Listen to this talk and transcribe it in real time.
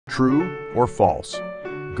True or false?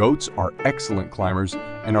 Goats are excellent climbers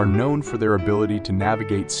and are known for their ability to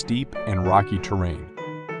navigate steep and rocky terrain.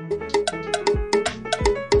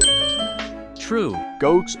 True.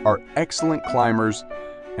 Goats are excellent climbers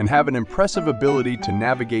and have an impressive ability to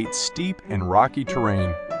navigate steep and rocky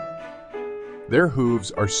terrain. Their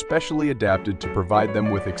hooves are specially adapted to provide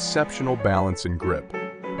them with exceptional balance and grip.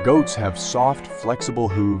 Goats have soft, flexible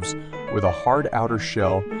hooves with a hard outer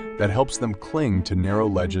shell that helps them cling to narrow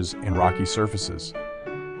ledges and rocky surfaces.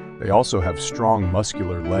 They also have strong,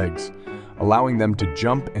 muscular legs, allowing them to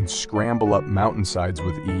jump and scramble up mountainsides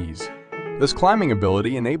with ease. This climbing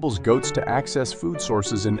ability enables goats to access food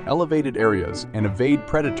sources in elevated areas and evade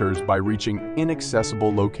predators by reaching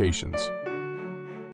inaccessible locations.